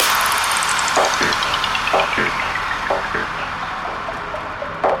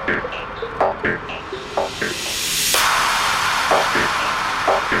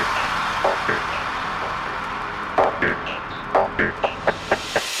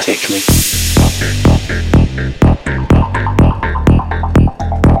Take me.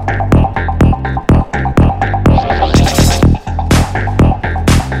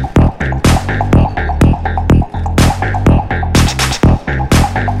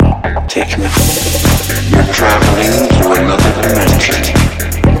 Take me. You're traveling to another dimension.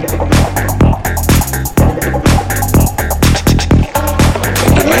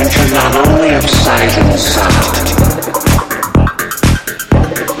 A dimension not only of sight and sound,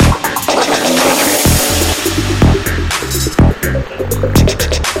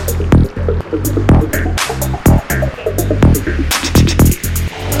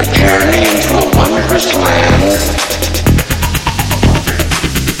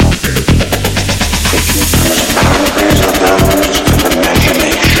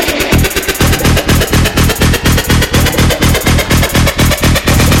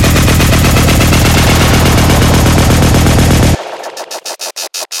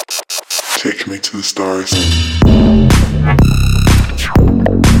 take me to the stars.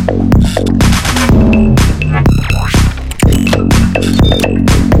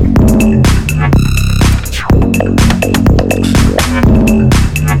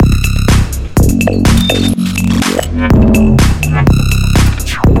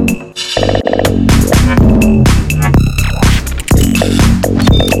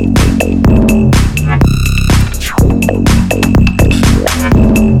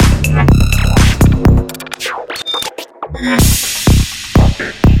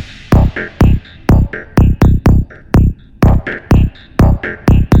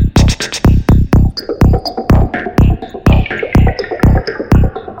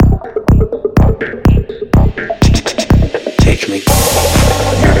 Take me.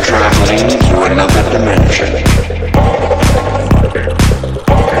 You're traveling to another dimension.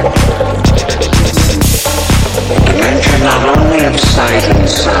 A dimension not only of sight and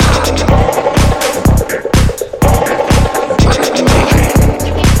sound, but of mind.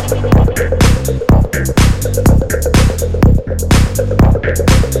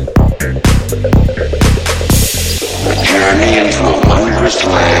 A journey into a wondrous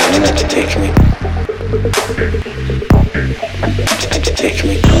land. Take me. Take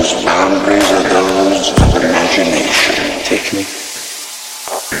me. Whose boundaries are those of imagination. Take me.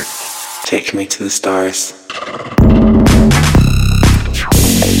 Take me to the stars.